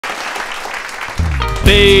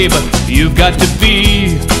Babe, you've got to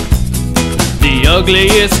be the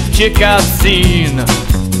ugliest chick I've seen.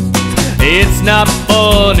 It's not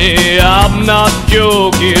funny, I'm not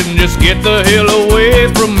joking, just get the hell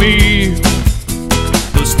away from me.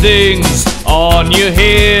 Those things on your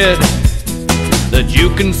head that you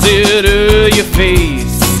consider your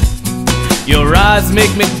face, your eyes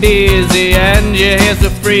make me dizzy and your hair's so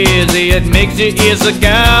frizzy, it makes your ears look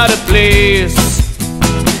out of place.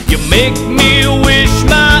 You make me wish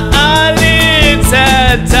my eyelids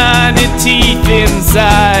had tiny teeth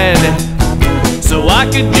inside, so I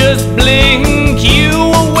could just blink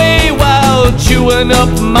you away while chewing up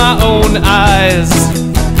my own eyes.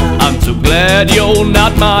 I'm so glad you're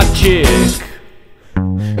not my chick,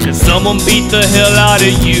 'cause someone beat the hell out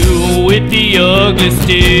of you with the ugly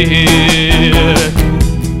stick.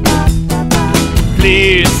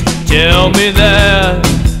 Please tell me that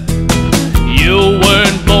you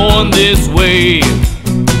weren't born this way.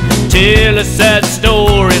 Tell a sad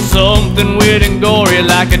story, something weird and gory,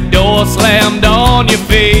 like a door slammed on your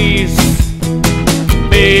face.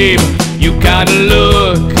 Babe, you kinda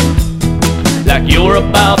look like you're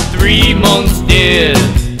about 3 months dead.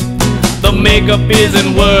 The makeup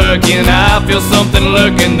isn't working, I feel something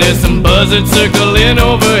lurking, there's some buzzards circling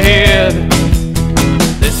overhead.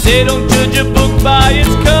 They say don't judge a book by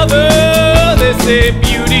its cover, they say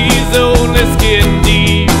beauty's only skin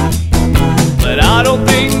deep, but I don't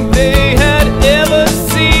think they had ever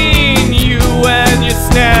seen you and your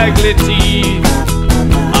snaggly teeth.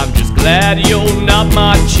 I'm just glad you're not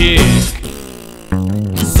my chick.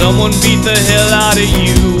 Someone beat the hell out of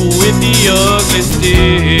you with the ugly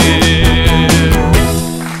stick.